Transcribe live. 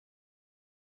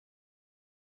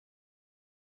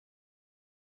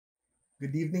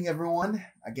Good evening, everyone.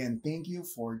 Again, thank you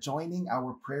for joining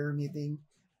our prayer meeting.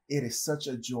 It is such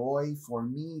a joy for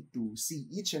me to see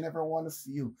each and every one of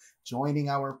you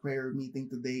joining our prayer meeting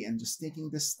today and just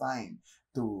taking this time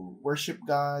to worship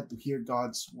God, to hear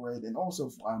God's word, and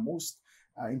also, most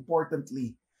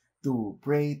importantly, to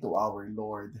pray to our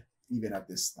Lord even at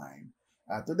this time.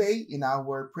 Today, in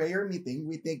our prayer meeting,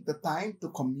 we take the time to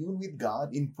commune with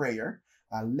God in prayer,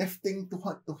 lifting to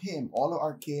Him all of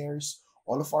our cares,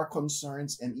 all of our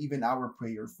concerns, and even our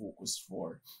prayer focus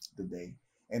for today.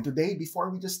 And today, before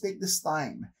we just take this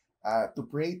time to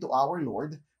pray to our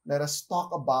Lord, let us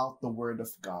talk about the Word of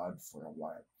God for a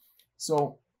while.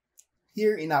 So,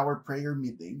 here in our prayer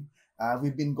meeting,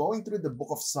 we've been going through the book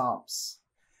of Psalms.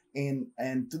 And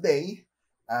today,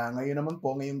 ngayon naman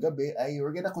po, ngayong gabi, ay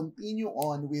we're gonna continue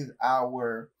on with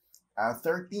our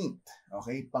 13th,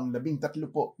 okay, pang-labing tatlo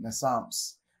po na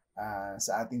Psalms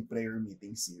sa ating prayer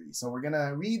meeting series. So we're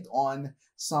gonna read on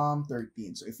Psalm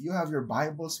 13. So if you have your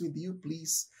Bibles with you,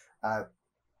 please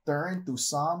turn to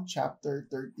Psalm chapter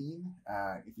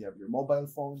 13. If you have your mobile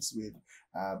phones with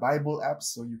Bible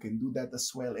apps, so you can do that as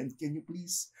well. And can you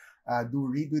please do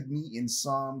read with me in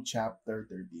Psalm chapter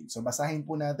 13. So basahin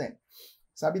po natin.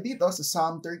 Sabi dito sa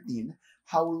Psalm 13,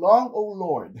 "How long, O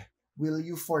Lord, will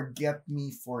you forget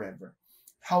me forever?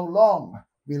 How long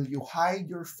will you hide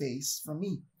your face from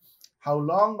me? How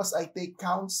long must I take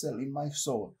counsel in my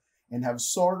soul and have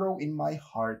sorrow in my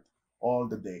heart all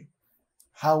the day?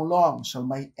 How long shall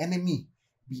my enemy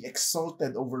be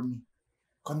exalted over me?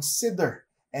 Consider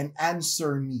and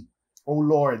answer me, O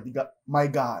Lord, my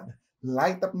God.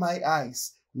 Light up my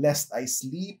eyes, lest I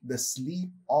sleep the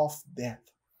sleep of death.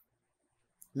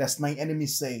 Lest my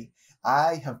enemies say,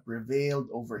 I have prevailed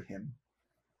over him.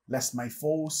 Lest my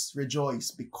foes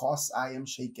rejoice because I am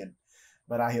shaken.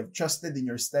 But I have trusted in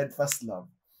your steadfast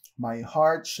love. My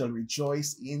heart shall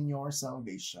rejoice in your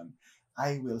salvation.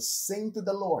 I will sing to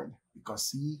the Lord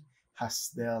because he has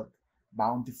dealt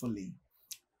bountifully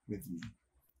with me."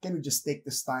 Can we just take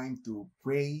this time to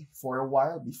pray for a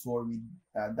while before we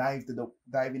dive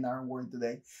in our word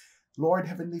today? Lord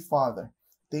Heavenly Father,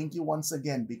 thank you once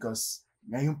again because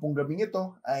ngayon pong gabing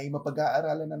ito ay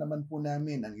mapag-aaralan na naman po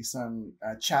namin ang isang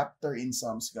chapter in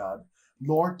Psalms, God.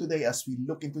 Lord, today as we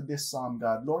look into this Psalm,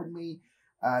 God, Lord, may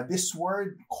this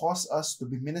word cause us to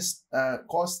be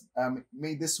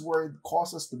may this word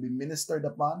cause us to be ministered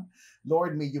upon.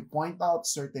 Lord, may you point out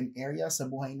certain areas sa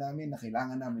buhay namin na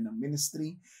kailangan namin ng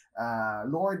ministry.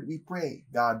 Lord, we pray,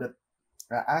 God, that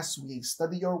as we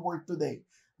study your word today,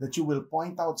 that you will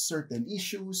point out certain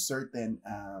issues, certain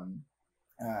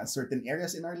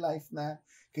areas in our life na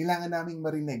kailangan naming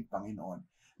marinig, Panginoon.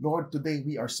 Lord, today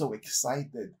we are so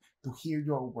excited to hear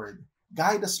your word.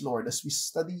 Guide us, Lord, as we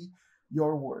study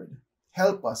your word.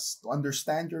 Help us to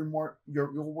understand your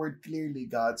word clearly,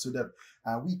 God, so that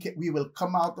we will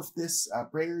come out of this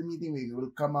prayer meeting, we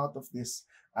will come out of this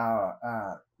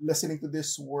listening to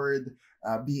this word,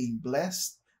 being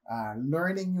blessed,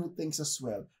 learning new things as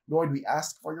well. Lord, we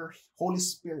ask for your Holy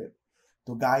Spirit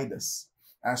to guide us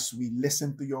as we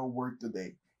listen to your word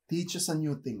today. Teach us a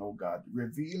new thing, O God.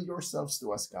 Reveal yourselves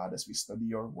to us, God, as we study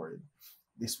your word.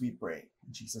 This we pray. In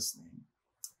Jesus' name,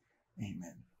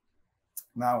 amen.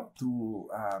 Now, to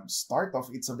start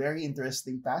off, it's a very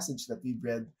interesting passage that we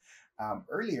read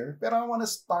earlier, but I want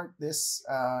to start this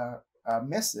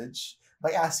message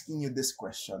by asking you this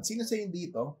question. Sino sa inyo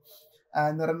dito,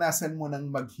 naranasan mo ng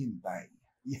maghintay?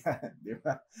 Yan, di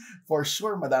ba? For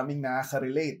sure, madaming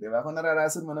nakaka-relate, di ba? Kung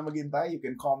naranasan mo na maghintay, you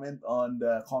can comment on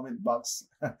the comment box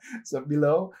so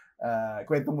below.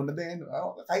 Kwento mo na din.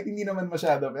 Kahit hindi naman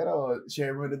masyado, pero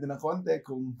share mo na din ng konti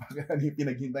kung ano yung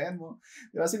pinaghintayan mo.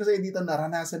 Di ba? Sino sa'yo dito,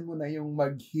 naranasan mo na yung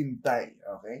maghintay.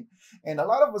 Okay? And a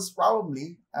lot of us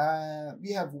probably,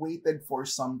 we have waited for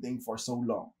something for so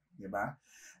long. Di ba?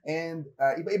 And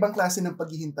iba-ibang klase ng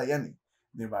paghihintay yan eh.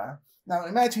 Di ba? Now,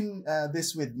 imagine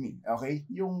this with me, okay?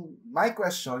 My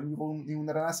question, yung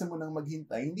naranasan mo ng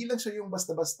maghintay, hindi lang siya yung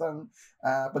basta-bastang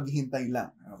paghihintay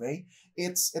lang, okay?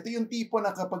 Ito yung tipo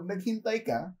na kapag naghintay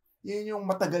ka, yun yung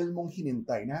matagal mong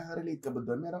hinintay. Nakaka-relate ka ba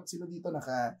doon? Meron sino dito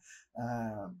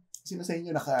sino sa inyo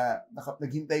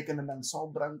naghintay ka na ng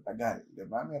sobrang tagal, di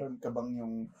ba? Meron ka bang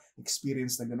yung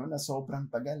experience na gano'n na sobrang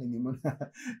tagal, hindi mo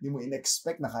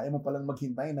in-expect na kaya mo palang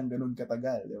maghintay ng gano'n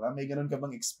katagal, di ba? May gano'n ka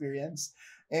bang experience?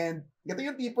 And ito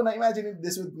yung tipo na, imagine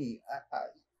this with me,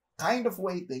 kind of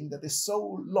waiting that is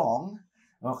so long,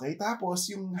 okay?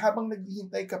 Tapos, yung habang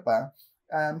naghihintay ka pa,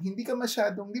 hindi mo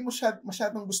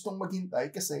masyadong gustong maghintay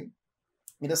kasi,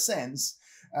 in a sense,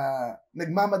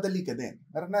 nagmamadali ka din.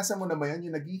 Naranasan mo na ba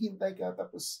yun? Yung naghihintay ka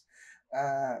tapos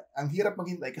ang hirap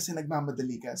maghintay kasi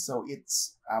nagmamadali ka. So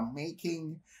it's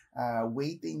making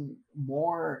waiting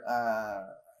more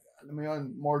alam mo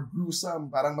yun, more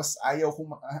gruesome. Parang mas ayaw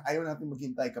natin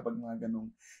maghintay kapag mga ganong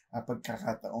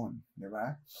pagkakataon, di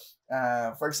ba?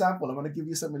 For example, I'm gonna give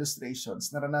you some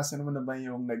illustrations. Naranasan naman na ba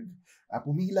yung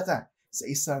pumila ka sa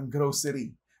isang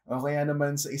grocery o kaya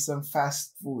naman sa isang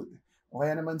fast food o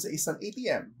kaya naman sa isang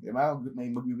ATM, di ba? May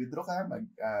mag-withdraw ka,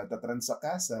 tatransact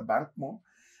ka sa bank mo,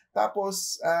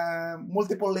 tapos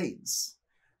multiple lanes.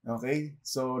 Okay?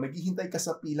 So, naghihintay ka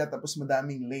sa pila tapos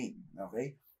madaming lane.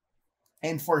 Okay?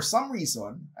 And for some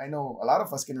reason, I know a lot of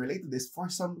us can relate to this, for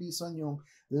some reason, yung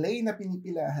lane na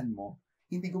pinipilahan mo,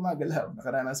 hindi gumagalaw.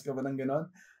 Nakaranas ka ba ng ganon?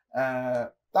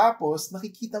 Tapos,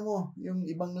 nakikita mo yung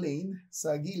ibang lane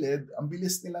sa gilid, ang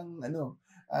bilis nilang,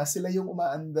 sila yung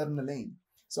umaandar na lane.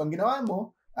 So, ang ginawa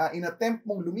mo, in-attempt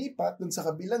mong lumipat dun sa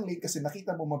kabilang lane kasi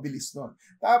nakita mo mabilis nun.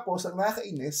 Tapos, ang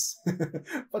nakakainis,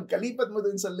 pagkalipat mo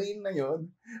dun sa lane na yon,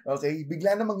 okay,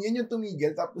 bigla namang yun yung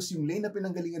tumigil, tapos yung lane na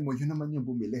pinanggalingan mo, yun naman yung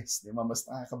bumilis. Diba? Mas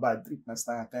nakaka-bad trip, mas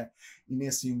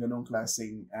nakaka-inis yung ganong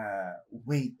klaseng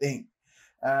waiting.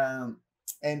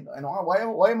 And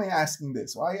why am I asking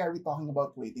this? Why are we talking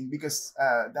about waiting? Because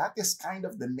that is kind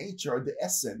of the nature or the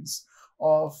essence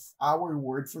of our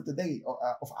word for today,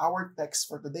 of our text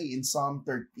for today in Psalm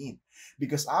 13.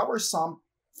 Because our Psalm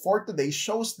for today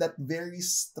shows that very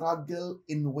struggle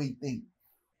in waiting.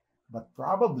 But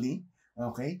probably,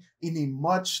 okay, in a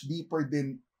much deeper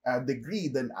degree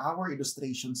than our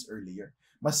illustrations earlier.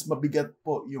 Mas mabigat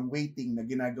po yung waiting na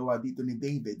ginagawa dito ni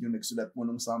David, yung nagsulat mo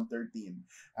ng Psalm 13,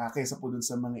 kaysa po dun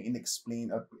sa mga in-explain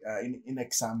at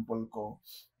in-example ko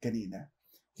kanina.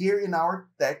 Here in our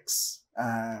text,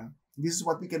 this is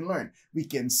what we can learn. We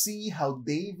can see how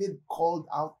David called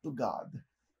out to God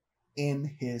in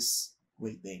his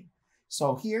waiting.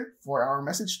 So here, for our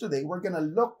message today, we're going to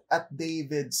look at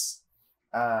David's,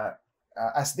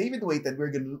 as David waited,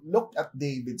 we're going to look at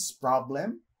David's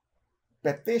problem,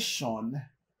 petition,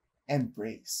 and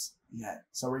praise. Yeah.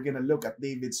 So we're going to look at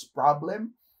David's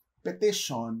problem,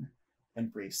 petition, and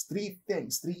praise. Three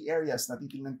areas na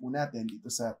titingnan po natin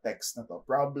dito sa text na to.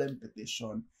 Problem,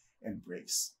 petition, and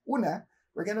praise. Una,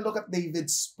 we're gonna look at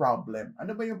David's problem.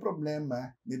 Ano ba yung problema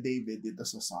ni David dito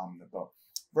sa Psalm na to?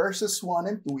 Verses 1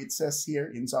 and 2, it says here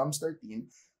in Psalms 13,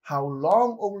 "How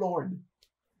long, O Lord,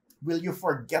 will you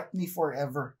forget me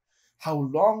forever? How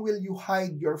long will you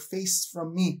hide your face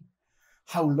from me?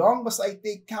 How long must I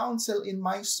take counsel in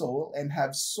my soul and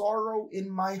have sorrow in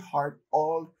my heart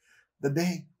all the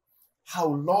day? How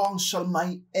long shall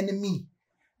my enemy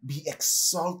be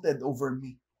exalted over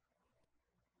me?"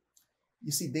 You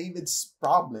see, David's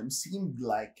problem seemed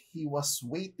like he was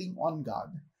waiting on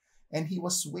God, and he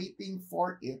was waiting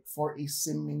for it for a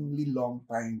seemingly long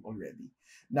time already.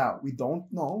 Now, we don't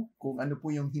know kung ano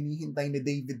po yung hinihintay ni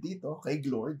David dito kay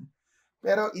Lord,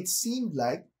 pero it seemed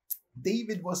like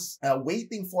David was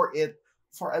waiting for it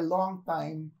for a long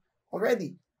time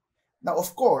already. Now,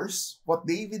 of course, what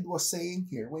David was saying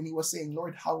here, when he was saying,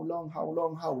 "Lord, how long, how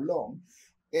long, how long?"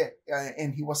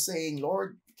 And he was saying,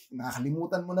 "Lord,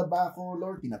 nakakalimutan mo na ba ako,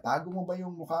 Lord? Tinatago mo ba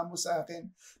yung mukha mo sa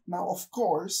akin?" Now, of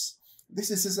course,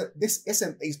 this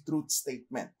isn't a truth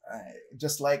statement.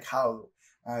 Just like how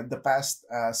the past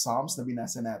Psalms na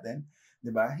binasa natin,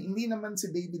 di ba? Hindi naman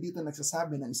si David dito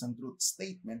nagsasabi ng isang truth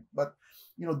statement, but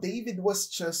David was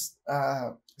just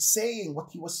saying what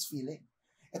he was feeling.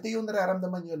 Ito yung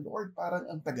nararamdaman niya, "Lord, parang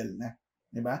ang tagal na."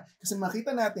 Di ba? Kasi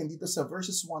makita natin dito sa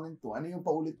verses 1 and 2, ano yung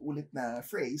paulit-ulit na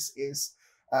phrase is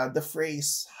the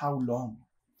phrase, "How long?"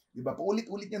 Diba?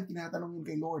 Paulit-ulit niyang tinatanong yun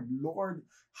kay Lord. "Lord,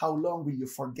 how long will you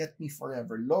forget me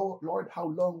forever? Lord, how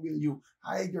long will you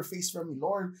hide your face from me?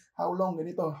 Lord, how long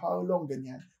ganito? How long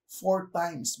ganyan?" 4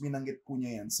 times binanggit po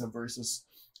niya yan sa verses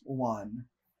 1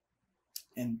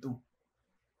 and 2.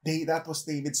 That was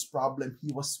David's problem. He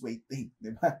was waiting.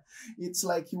 Diba? It's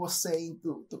like he was saying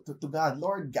to God,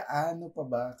 "Lord, gaano pa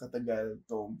ba katagal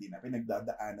itong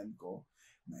pinagdadaanan ko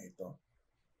na ito?"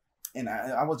 And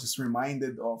I was just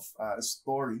reminded of a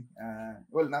story.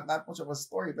 Well, not much of a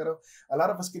story, pero a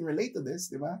lot of us can relate to this,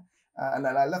 di ba?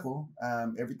 Alala ko,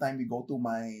 every time we go to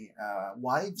my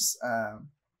wife's,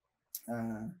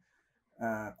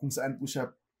 kung saan po siya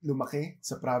lumaki,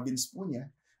 sa province po niya,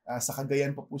 sa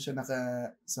Cagayan pa po siya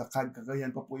sa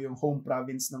Cagayan pa po yung home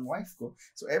province ng wife ko.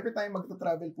 So every time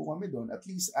magta-travel po kami doon, at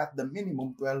least at the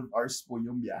minimum 12 hours po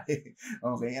yung biyahe.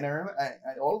 Okay, and I remember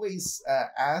I always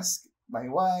ask my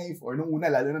wife, or nung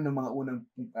una, lalo na nung mga unang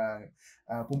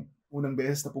unang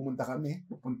beses na pumunta kami,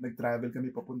 nag-travel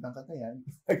kami papuntang Cagayan,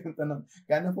 yung tanong,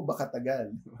 gaano pa ba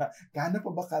katagal? Diba? Gaano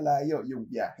pa ba kalayo yung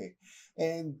biyahe?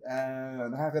 And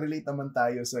nakaka-relate naman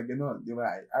tayo sa ganun, di ba?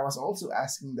 I was also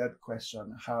asking that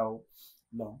question, how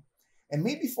long? And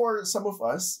maybe for some of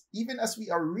us, even as we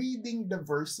are reading the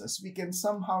verses, we can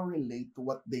somehow relate to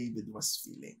what David was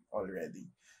feeling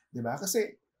already. Di ba?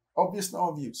 Kasi obvious na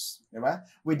obvious, di ba?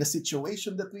 With the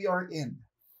situation that we are in,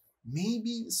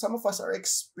 maybe some of us are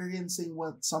experiencing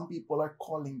what some people are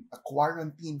calling a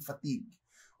quarantine fatigue.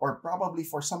 Or probably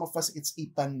for some of us, it's a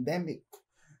pandemic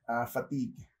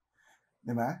fatigue.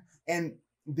 Diba? And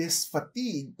this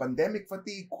fatigue, pandemic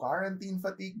fatigue, quarantine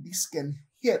fatigue, this can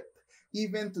hit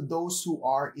even to those who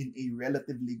are in a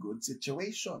relatively good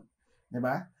situation.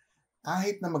 Diba?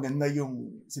 Kahit na maganda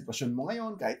yung sitwasyon mo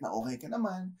ngayon, kahit na okay ka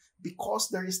naman,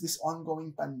 because there is this ongoing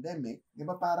pandemic, di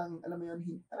ba parang, alam mo yun,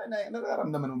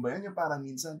 nararamdaman mo ba yun? Yung parang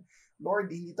minsan,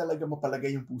 Lord, hindi talaga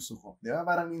mapalagay yung puso ko. Di ba?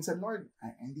 Parang minsan, Lord,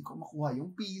 hindi ko makuha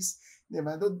yung peace. Di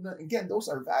ba? Again,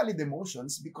 those are valid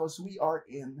emotions because we are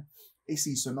in a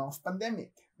season of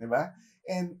pandemic. Di ba?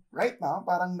 And right now,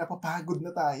 parang napapagod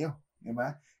na tayo. Di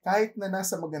ba? Kahit na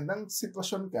nasa magandang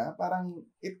sitwasyon ka, parang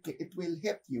it will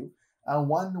hit you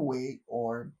one way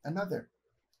or another.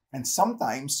 And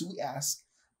sometimes we ask,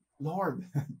 Lord,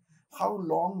 how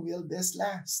long will this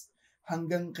last?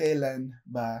 Hanggang kailan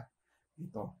ba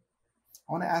ito? I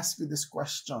want to ask you this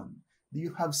question. Do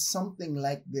you have something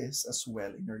like this as well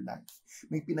in your life?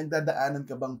 May pinagdadaanan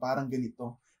ka bang parang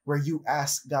ganito where you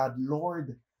ask God,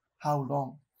 Lord, how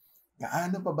long?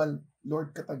 Gaano pa ba,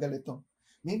 Lord, katagal ito?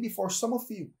 Maybe for some of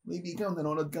you, maybe ikaw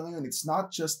nanonood ka ngayon, it's not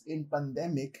just in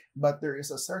pandemic, but there is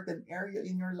a certain area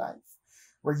in your life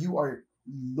where you are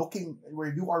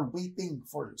waiting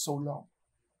for so long.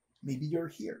 Maybe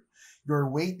you're here. You're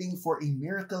waiting for a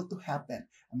miracle to happen.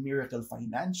 A miracle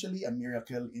financially, a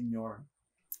miracle in your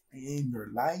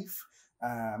life.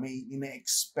 May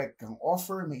ina-expect kang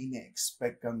offer, may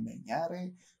ina-expect kang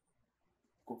nangyari.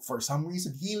 For some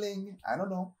reason, healing, I don't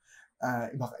know.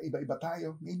 Iba-iba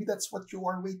tayo. Maybe that's what you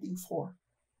are waiting for.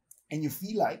 And you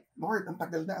feel like, Lord, ang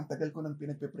tagal ko nang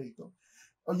pinagpe-pray ito.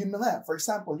 O yun na nga, for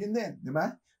example, yun din, di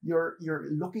ba? You're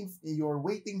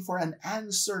waiting for an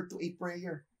answer to a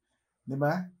prayer. Di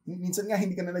ba? Minsan nga,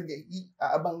 hindi ka na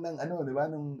nag-aabang ng di ba?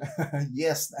 Nung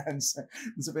yes na answer.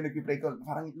 Sa pinagpe-pray ko,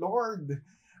 parang, Lord,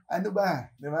 ano ba?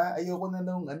 Di ba? Ayoko na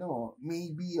nung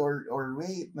maybe or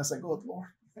wait na sagot.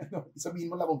 Lord, sabihin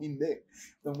mo lang kung hindi.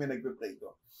 Nung pinagpe-pray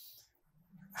ko.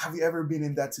 Have you ever been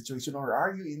in that situation or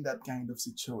are you in that kind of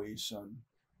situation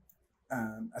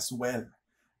as well?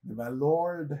 Diba?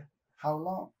 Lord, how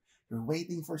long? You're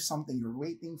waiting for something. You're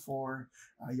waiting for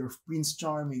your Prince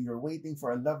Charming. You're waiting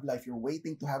for a love life. You're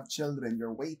waiting to have children.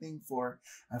 You're waiting for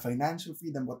financial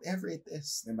freedom, whatever it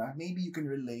is. Diba? Maybe you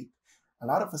can relate. A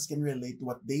lot of us can relate to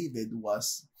what David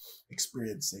was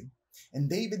experiencing. And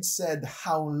David said,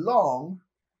 how long?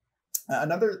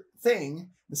 Another thing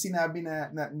na sinabi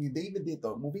na ni David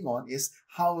dito, moving on, is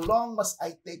how long must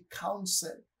I take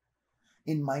counsel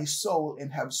in my soul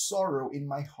and have sorrow in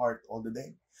my heart all the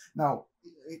day? Now,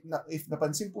 if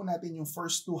napansin po natin yung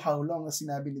first two how long na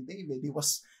sinabi ni David, he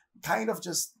was kind of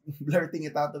just blurting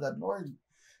it out to God, Lord,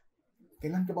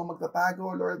 kailan ka ba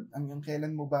magtatago, Lord? Hanggang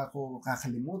kailan mo ba ako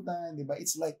kakalimutan? Diba?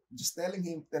 It's like just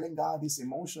telling God his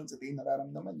emotions at yung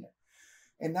nararamdaman niya.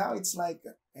 And now it's like,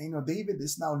 David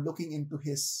is now looking into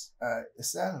his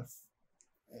self.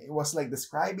 It was like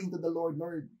describing to the Lord,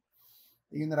 Lord,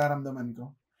 yung nararamdaman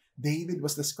ko. David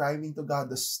was describing to God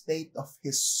the state of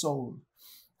his soul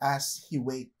as he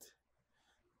wait.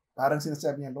 Parang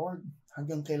sinasabi niya, Lord,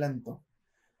 hanggang kailan to?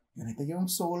 Ganito yung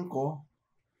soul ko.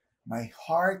 My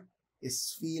heart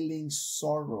is feeling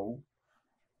sorrow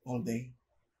all day.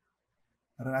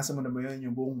 Naranasan mo na ba yun,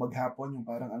 yung buong maghapon, yung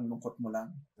parang ang lungkot mo lang,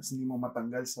 tapos hindi mo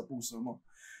matanggal sa puso mo.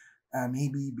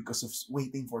 Maybe because of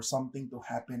waiting for something to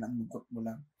happen, ang lungkot mo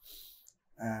lang.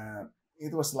 It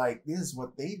was like, this is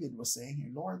what David was saying,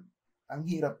 Lord, ang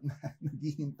hirap na,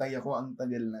 naghihintay ako, ang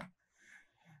tagal na.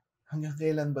 Hanggang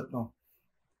kailan ba to?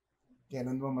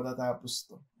 Kailan ba matatapos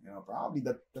to? Probably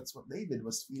that's what David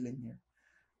was feeling here.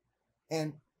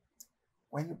 And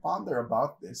when you ponder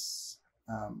about this,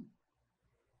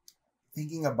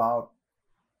 thinking about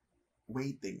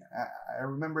waiting, I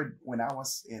remembered when I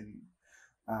was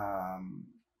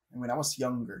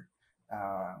younger,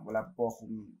 wala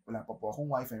pa po akong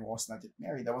wife and I was not yet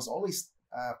married. I was always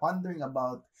pondering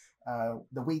about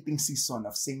the waiting season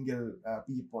of single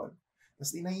people.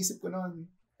 Tapos inaisip ko noon,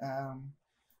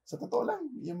 sa totoo lang,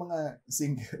 yung mga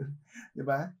single, di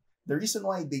ba? The reason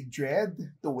why they dread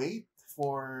to wait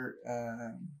for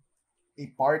a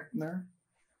partner,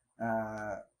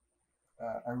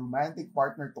 a romantic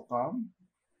partner to come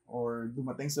or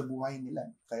dumating sa buhay nila.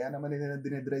 Kaya naman nila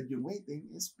dinedread yung waiting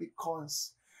is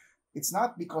because it's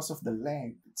not because of the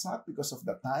length, it's not because of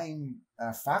the time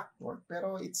factor,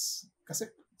 pero it's kasi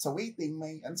sa waiting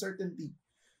may uncertainty.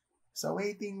 Sa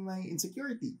waiting may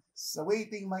insecurity. Sa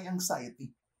waiting may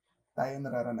anxiety tayong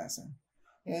nararanasan.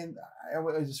 And I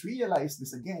just realized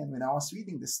this again when I was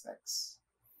reading this text.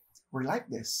 We're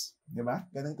like this, di ba?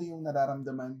 Ganito yung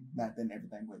nararamdaman natin every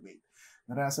time we wait.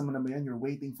 Naranasan mo na ba yun? You're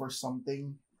waiting for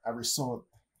something, a result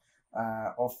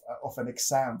of an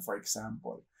exam, for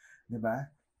example. Di ba?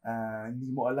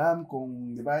 Hindi mo alam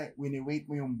kung, di ba,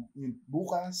 wini-wait mo yung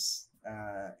bukas,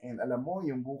 and alam mo,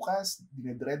 yung bukas,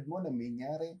 dinedread mo na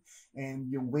mangyari,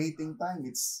 and yung waiting time,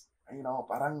 it's,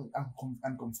 parang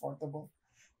uncomfortable.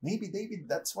 Maybe David,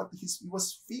 that's what he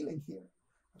was feeling here.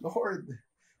 Lord,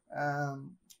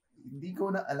 hindi ko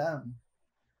na alam,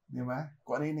 di ba,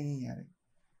 kung ano yung nangyayari.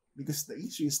 Because the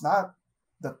issue is not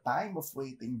the time of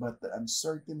waiting, but the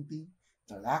uncertainty,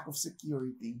 the lack of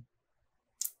security,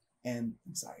 and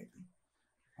anxiety.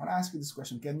 I want to ask you this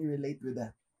question. Can you relate with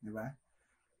that? Di ba?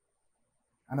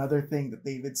 Another thing that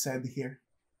David said here,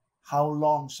 how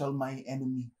long shall my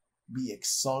enemy be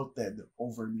exalted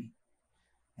over me?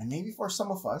 And maybe for some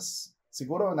of us,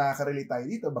 siguro nakaka-relate tayo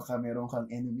dito, baka meron kang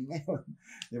enemy ngayon.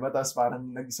 Di ba? Tapos parang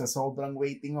sa sobrang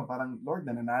waiting mo, parang, Lord,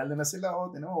 nananalo na sila,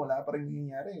 wala pa rin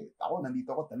nangyayari. Ako,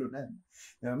 nandito ako, talunan.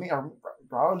 Or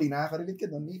probably nakaka-relate ka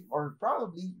doon, or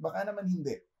probably, baka naman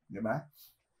hindi. Di ba?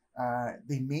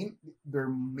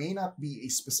 There may not be a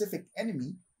specific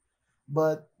enemy,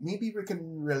 but maybe we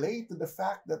can relate to the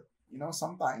fact that,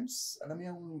 sometimes, alam mo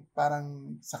yung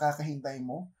parang sa kakahintay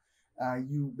mo,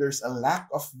 there's a lack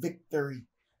of victory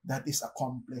that is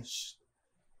accomplished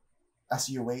as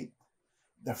you wait.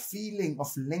 The feeling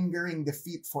of lingering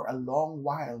defeat for a long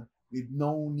while with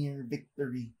no near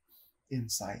victory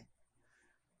inside.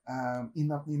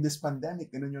 In this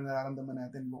pandemic, ganun yung nararamdaman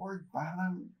natin, Lord,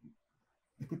 parang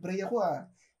nagpipray ako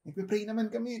Nagpipray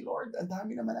naman kami, Lord, ang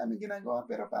dami naman namin ginagawa,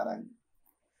 pero parang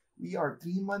we are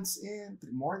 3 months in,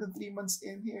 more than 3 months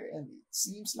in here, and it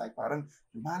seems like parang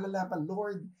lumalala pa,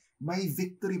 Lord, may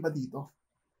victory ba dito?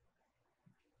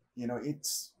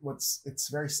 It's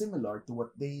very similar to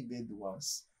what David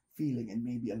was feeling, and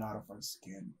maybe a lot of us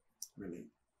can relate.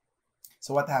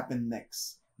 So what happened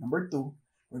next? Number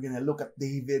 2, we're going to look at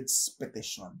David's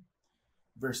petition.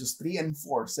 Verses 3 and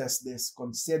 4 says this,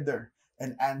 consider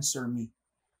and answer me,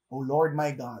 O Lord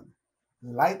my God,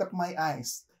 light up my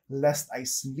eyes, lest I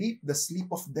sleep the sleep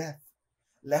of death,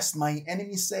 lest my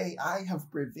enemies say, I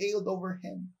have prevailed over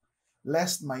him,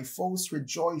 lest my foes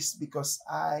rejoice because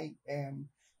I am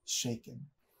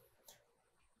shaken.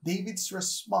 David's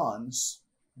response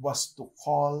was to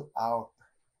call out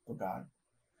to God.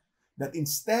 That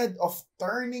instead of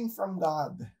turning from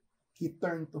God, he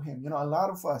turned to him. A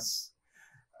lot of us,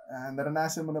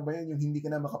 naranasan mo na ba yan, yung hindi ka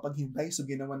na makapaghintay, so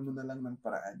ginawan mo na lang ng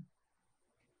paraan.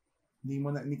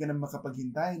 Hindi ka na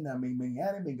makapaghintay na may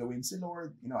mangyari, may gawin si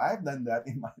Lord. I've done that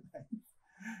in my life.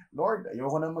 Lord,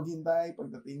 ayoko na maghintay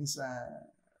pagdating sa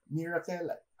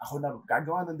miracle. Ako na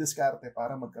gagawa ng diskarte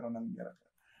para magkaroon ng miracle.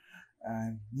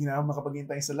 Hindi na ako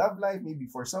makapaghintay sa love life. Maybe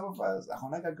for some of us,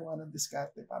 ako na gagawa ng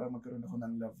diskarte para magkaroon ako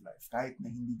ng love life, kahit na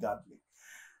hindi godly.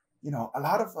 A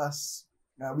lot of us,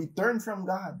 we turn from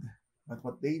God. But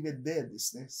what David did is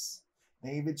this.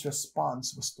 David's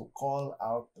response was to call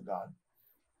out to God.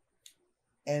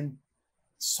 And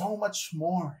so much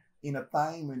more in a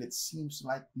time when it seems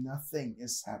like nothing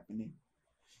is happening.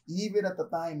 Even at the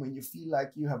time when you feel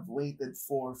like you have waited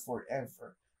for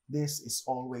forever, this is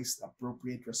always the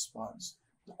appropriate response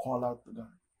to call out to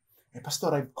God. Pastor,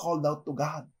 I've called out to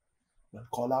God. Well,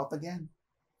 call out again.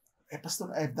 Pastor,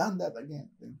 I've done that again.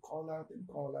 Then call out and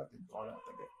call out and call out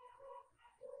again.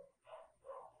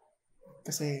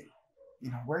 Kasi,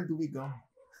 where do we go?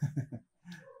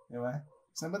 Diba?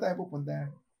 Saan ba tayo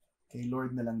pupunta? Kay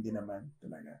Lord na lang din naman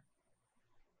talaga.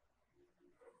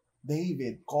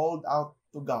 David called out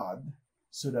to God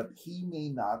so that he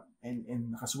may not, and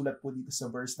nakasulat po dito sa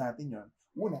verse natin yon,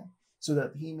 una, so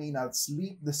that he may not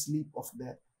sleep the sleep of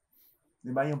death.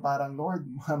 Diba yung parang, Lord,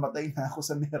 mamatay na ako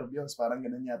sa nervyos. Parang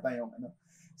ganun yata yung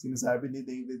sinasabi ni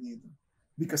David dito.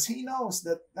 Because he knows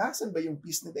that nasan ba yung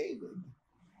peace ni David?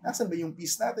 Nasan ba yung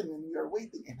peace natin when we are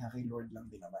waiting? And kay Lord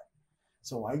lang din naman.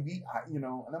 So, alam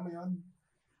mo yun,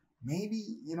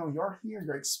 maybe, you're here,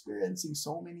 you're experiencing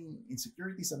so many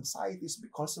insecurities, anxieties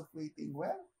because of waiting.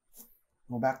 Well,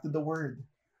 go back to the Word.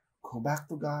 Go back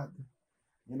to God.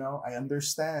 I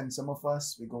understand some of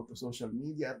us, we go to social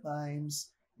media at times,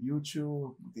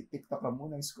 YouTube, TikTok ka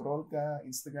muna, scroll ka,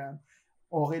 Instagram.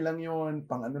 Okay lang yun,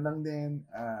 pang ano lang din,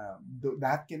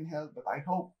 that can help. But I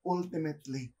hope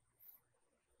ultimately,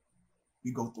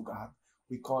 we go to God.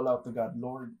 We call out to God,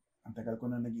 Lord, ang tagal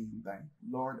ko na naghihintay.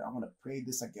 Lord, I'm gonna pray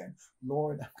this again.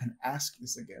 Lord, I'm gonna ask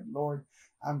this again. Lord,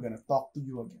 I'm gonna talk to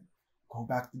you again. Go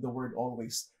back to the word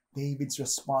always. David's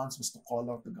response was to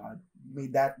call out to God. May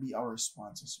that be our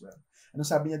response as well. Ano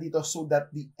sabi niya dito? So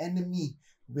that the enemy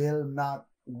will not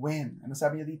win. Ano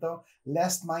sabi niya dito?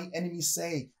 Lest my enemies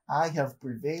say, I have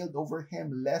prevailed over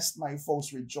him, lest my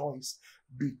foes rejoice,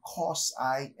 because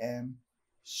I am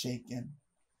shaken.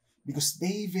 Because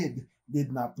David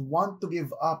did not want to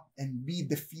give up and be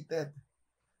defeated.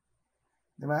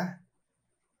 Diba?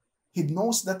 He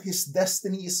knows that his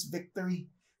destiny is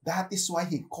victory. That is why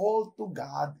he called to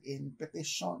God in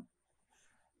petition.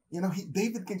 You know,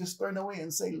 David can just turn away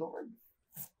and say, Lord,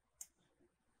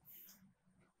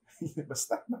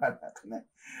 basta bahala ka na.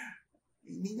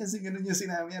 Hindi niya ganun yung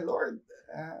sinabi niya, Lord,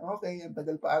 okay, ang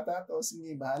tagal pa ata to,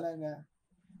 sige, bahala na.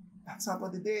 That's not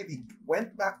what he did. He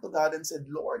went back to God and said,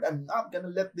 Lord, I'm not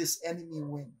gonna let this enemy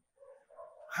win.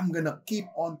 I'm gonna keep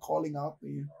on calling out to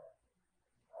you.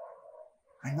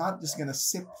 I'm not just gonna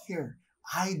sit here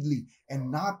idly and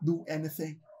not do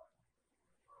anything.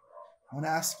 I want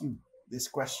to ask you this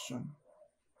question.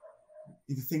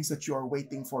 In the things that you are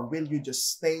waiting for, will you just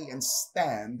stay and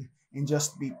stand and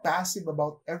just be passive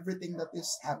about everything that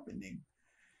is happening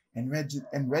and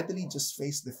readily just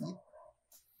face defeat?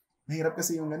 Mahirap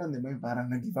kasi yung ganun, di ba? Parang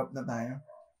nag-give up na tayo.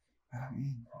 Parang,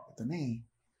 ito na eh.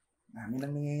 Dami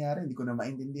lang nangyayari, hindi ko na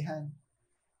maintindihan.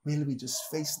 Will we just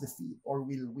face defeat or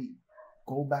will we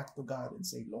go back to God and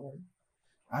say, Lord,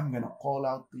 I'm gonna call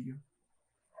out to you.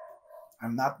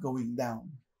 I'm not going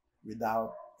down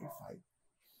without a fight.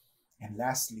 And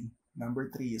lastly, number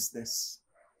 3 is this.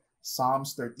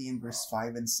 Psalms 13 verse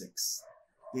 5 and 6.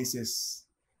 This is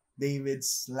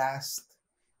David's last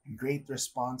and great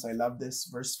response. I love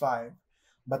this. Verse 5.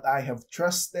 But I have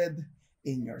trusted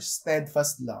in your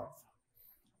steadfast love.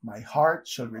 My heart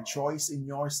shall rejoice in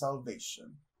your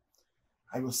salvation.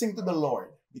 I will sing to the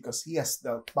Lord because he has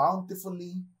dealt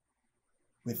bountifully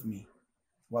with me.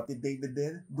 What did David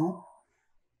do?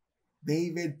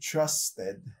 David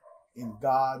trusted in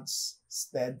God's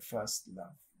steadfast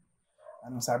love.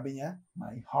 Anong sabi niya?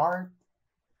 My heart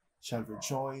shall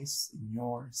rejoice in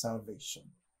your salvation.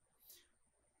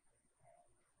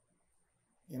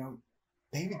 You know,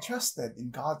 David trusted in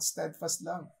God's steadfast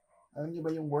love. Alam niyo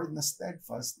ba yung word na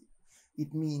steadfast?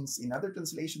 It means, in other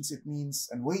translations, it means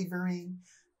unwavering,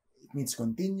 it means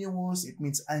continuous, it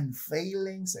means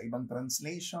unfailing sa ibang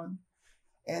translation.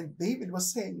 And David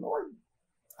was saying, Lord,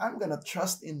 I'm gonna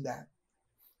trust in that.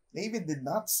 David did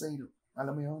not say,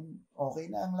 alam mo yun, okay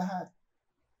na ang lahat.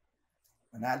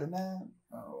 Manalo na.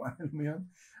 Alam mo yun?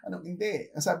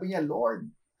 Hindi. Ang sabi niya, Lord,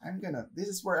 this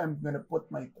is where I'm gonna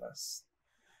put my trust.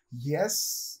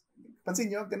 Yes.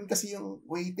 Pansin niyo, ganun kasi yung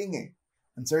waiting eh.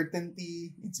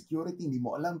 Uncertainty, insecurity, hindi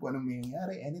mo alam kung anong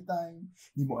mangyayari anytime.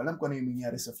 Hindi mo alam kung ano yung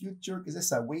mangyayari sa future kasi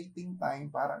sa waiting time,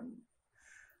 parang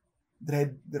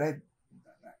dread.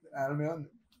 Alam mo yun?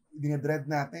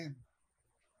 Dinadread natin.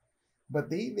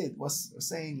 But David was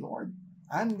saying, Lord,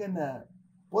 I'm gonna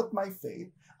put my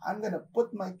faith, I'm gonna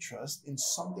put my trust in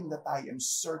something that I am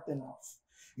certain of.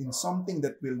 In something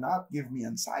that will not give me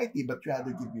anxiety, but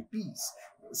rather give me peace.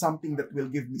 Something that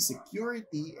will give me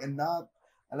security and not,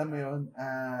 alam mo yun,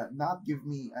 not give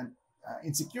me an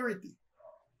insecurity.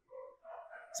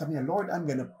 Sabi niya, Lord, I'm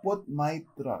gonna put my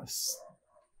trust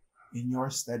in your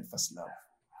steadfast love.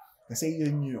 Kasi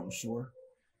yun yung sure.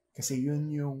 Kasi yun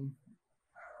yung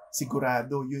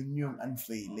sigurado, yun yung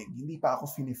unfailing. Hindi pa ako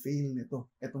fini-fail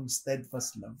nito, itong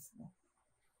steadfast love mo.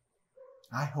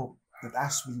 I hope that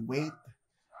as we wait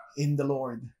in the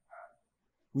Lord,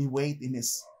 we wait in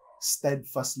His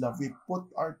steadfast love. We put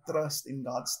our trust in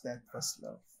God's steadfast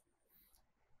love.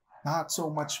 Not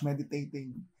so much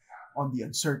meditating on the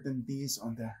uncertainties,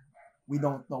 we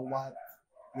don't know what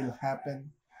will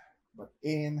happen, but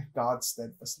in God's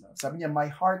steadfast love. Sabi niya,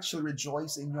 my heart shall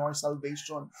rejoice in your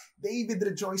salvation. David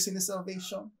rejoiced in his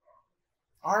salvation.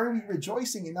 Are we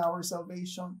rejoicing in our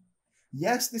salvation?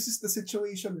 Yes, this is the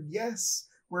situation. Yes,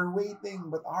 we're waiting,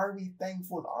 but are we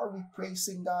thankful? Are we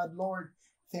praising God? Lord,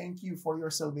 thank you for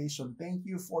your salvation. Thank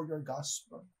you for your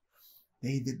gospel.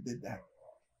 David did that.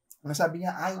 Ano sabi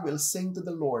niya? I will sing to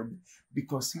the Lord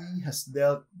because He has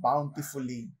dealt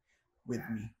bountifully with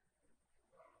me.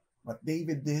 What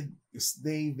David did is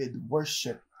David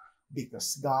worshiped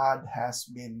because God has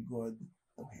been good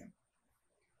to him.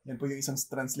 Yan po yung isang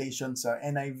translation sa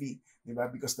NIV, di ba?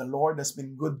 Because the Lord has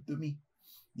been good to me.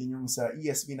 Yan yung sa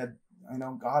ESV na,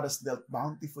 God has dealt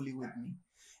bountifully with me.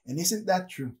 And isn't that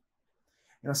true?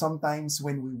 Sometimes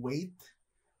when we wait,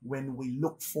 when we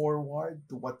look forward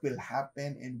to what will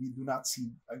happen and we do not see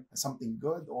something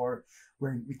good, or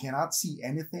when we cannot see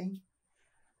anything,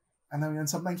 and then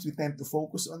sometimes we tend to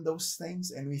focus on those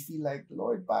things and we feel like,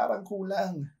 Lord, parang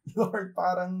kulang. Lord,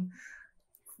 parang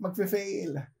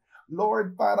magfe-fail.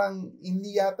 Lord, parang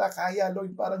hindi yata kaya.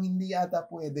 Lord, parang hindi yata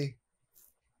pwede.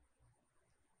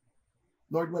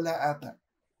 Lord, wala ata.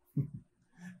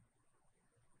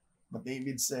 But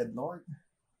David said, Lord,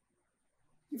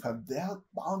 you have dealt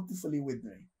bountifully with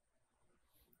me.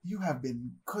 You have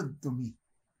been good to me.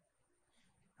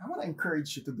 I want to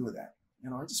encourage you to do that.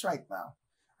 Just right now.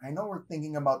 I know we're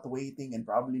thinking about waiting and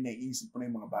probably naiisip mo na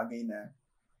yung mga bagay na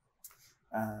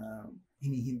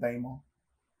hinihintay mo.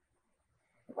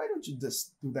 But why don't you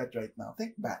just do that right now?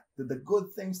 Think back to the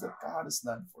good things that God has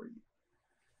done for you.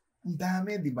 Ang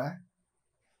dami, di ba?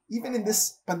 Even in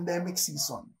this pandemic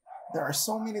season, there are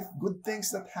so many good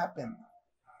things that happen.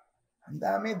 Ang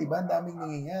dami, di ba? Ang daming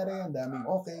nangyayari, ang daming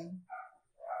okay.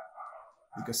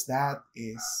 Because that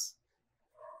is,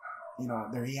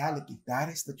 the reality.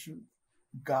 That is the truth.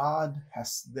 God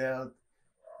has dealt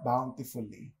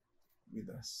bountifully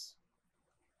with us.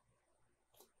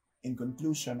 In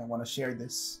conclusion, I want to share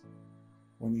this.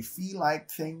 When you feel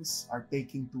like things are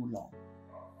taking too long,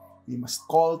 we must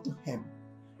call to Him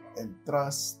and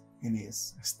trust in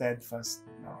His steadfast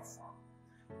love.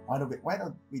 Why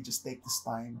don't we just take this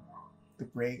time to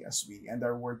pray as we end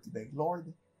our word today? Lord,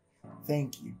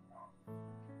 thank you.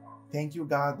 Thank you,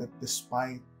 God, that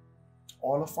despite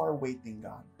all of our waiting,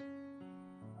 God,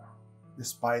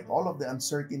 despite all of the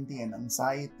uncertainty and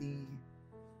anxiety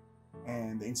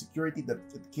and the insecurity that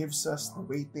it gives us, the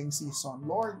waiting season,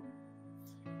 Lord,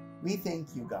 we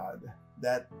thank you, God,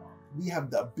 that we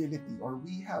have the ability, or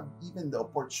we have even the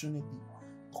opportunity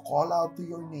to call out to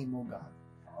your name, O God,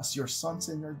 as your sons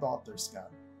and your daughters, God.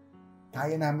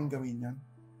 Kaya namin gawin yan.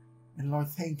 And Lord,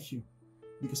 thank you,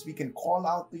 because we can call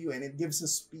out to you and it gives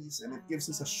us peace and it gives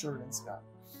us assurance, God.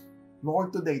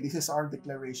 Lord, today, this is our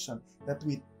declaration that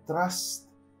we trust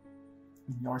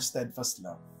in your steadfast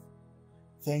love.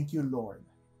 Thank you, Lord,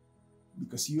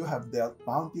 because you have dealt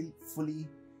bountifully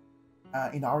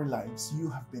in our lives.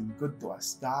 You have been good to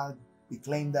us. God, we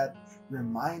claim that.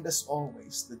 Remind us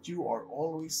always that you are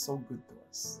always so good to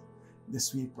us.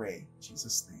 This we pray in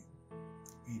Jesus' name.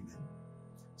 Amen.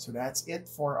 So that's it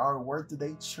for our word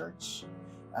today, church.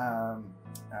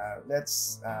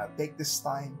 Let's take this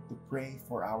time to pray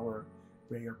for our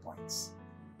prayer points.